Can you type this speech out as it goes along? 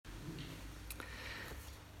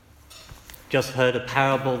Just heard a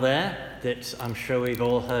parable there that I'm sure we've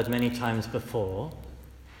all heard many times before.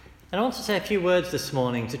 And I want to say a few words this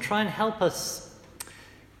morning to try and help us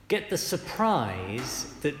get the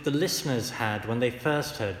surprise that the listeners had when they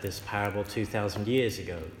first heard this parable 2,000 years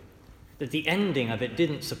ago. That the ending of it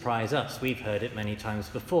didn't surprise us. We've heard it many times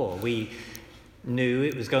before. We knew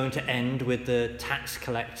it was going to end with the tax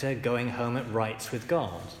collector going home at rights with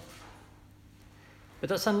God. But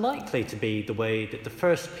that's unlikely to be the way that the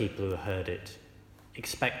first people who heard it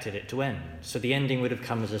expected it to end. So the ending would have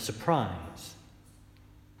come as a surprise.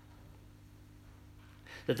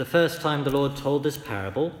 That the first time the Lord told this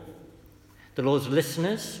parable, the Lord's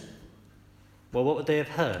listeners, well, what would they have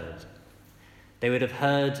heard? They would have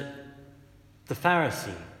heard the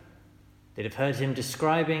Pharisee. They'd have heard him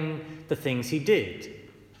describing the things he did.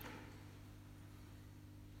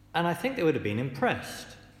 And I think they would have been impressed.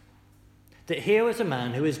 That here was a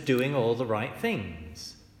man who was doing all the right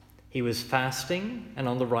things. He was fasting and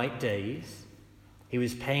on the right days. He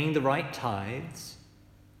was paying the right tithes.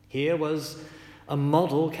 Here was a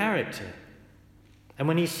model character. And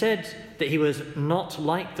when he said that he was not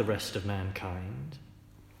like the rest of mankind,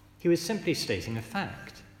 he was simply stating a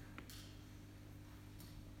fact.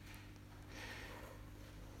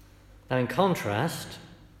 Now, in contrast,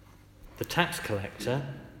 the tax collector,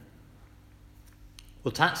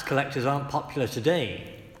 well, tax collectors aren't popular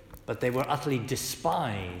today, but they were utterly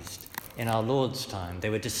despised in our Lord's time. They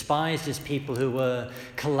were despised as people who were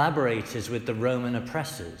collaborators with the Roman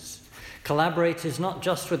oppressors. Collaborators not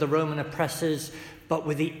just with the Roman oppressors, but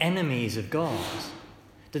with the enemies of God.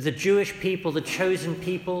 That the Jewish people, the chosen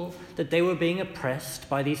people, that they were being oppressed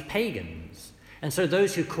by these pagans. And so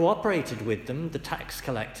those who cooperated with them, the tax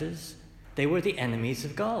collectors, they were the enemies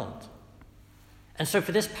of God. And so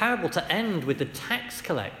for this parable to end with the tax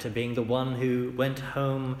collector being the one who went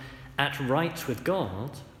home at rights with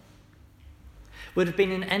God would have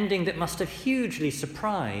been an ending that must have hugely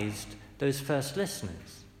surprised those first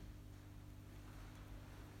listeners.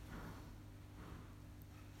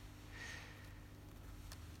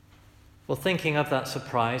 Well, thinking of that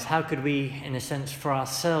surprise, how could we, in a sense, for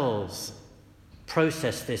ourselves,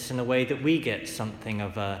 process this in a way that we get something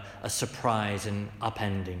of a surprise and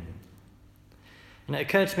upending? And it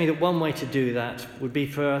occurred to me that one way to do that would be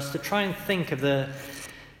for us to try and think of the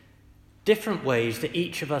different ways that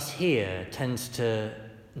each of us here tends to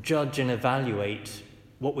judge and evaluate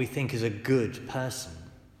what we think is a good person.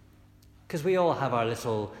 Because we all have our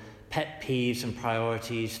little pet peeves and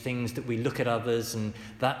priorities, things that we look at others and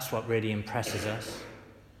that's what really impresses us.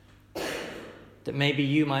 That maybe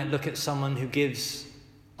you might look at someone who gives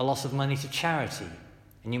a lot of money to charity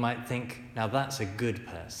and you might think, now that's a good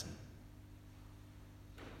person.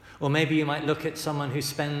 Or maybe you might look at someone who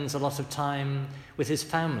spends a lot of time with his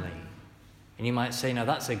family and you might say, now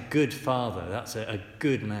that's a good father, that's a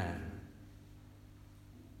good man.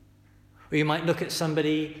 Or you might look at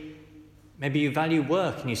somebody, maybe you value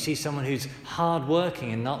work and you see someone who's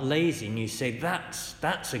hardworking and not lazy and you say, that's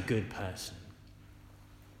a good person.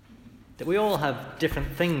 That we all have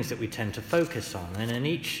different things that we tend to focus on, and in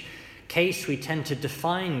each case we tend to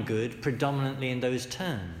define good predominantly in those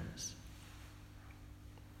terms.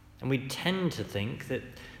 And we tend to think that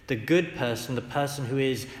the good person, the person who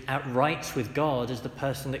is at rights with God, is the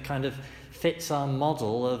person that kind of fits our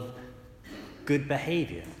model of good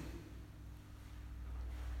behavior.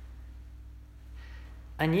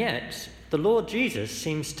 And yet, the Lord Jesus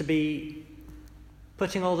seems to be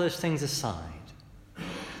putting all those things aside.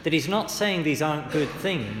 That he's not saying these aren't good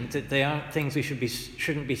things, that they aren't things we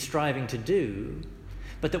shouldn't be striving to do,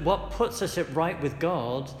 but that what puts us at right with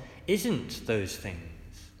God isn't those things.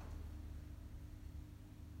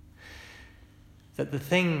 That the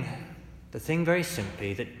thing very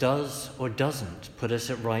simply that does or doesn't put us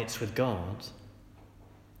at rights with God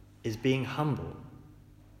is being humble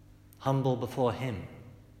before him.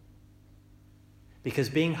 Because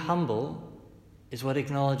being humble is what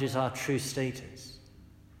acknowledges our true status.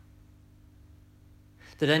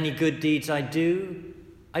 That any good deeds I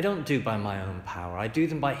don't do by my own power. I do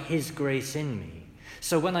them by his grace in me.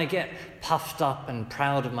 So when I get puffed up and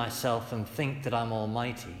proud of myself and think that I'm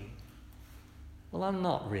almighty, well, I'm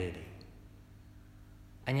not really.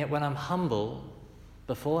 And yet when I'm humble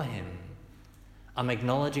before him, I'm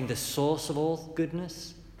acknowledging the source of all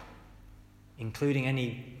goodness, including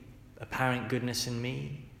any apparent goodness in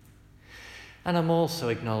me. And I'm also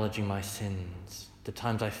acknowledging my sins, the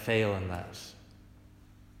times I fail in that.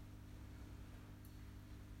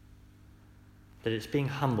 That it's being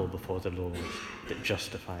humble before the Lord that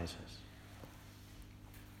justifies us.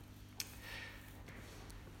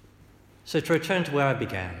 So to return to where I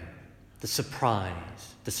began, the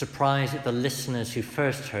surprise that the listeners who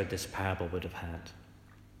first heard this parable would have had.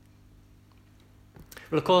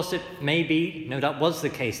 Well, of course, it may be, no doubt was the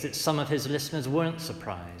case, that some of his listeners weren't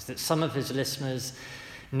surprised, that some of his listeners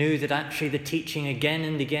knew that actually the teaching again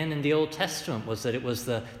and again in the Old Testament was that it was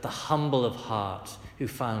the humble of heart who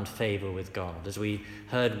found favor with God, as we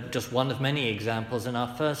heard just one of many examples in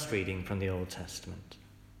our first reading from the Old Testament.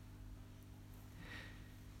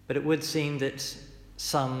 But it would seem that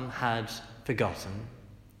some had forgotten,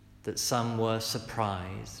 that some were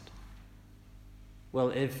surprised. Well,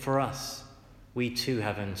 if for us, we too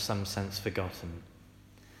have in some sense forgotten,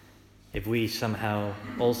 if we somehow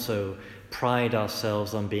also pride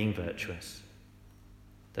ourselves on being virtuous,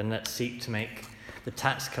 then let's seek to make the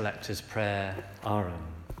tax collector's prayer our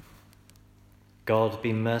own. God,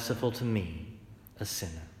 be merciful to me, a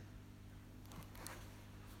sinner.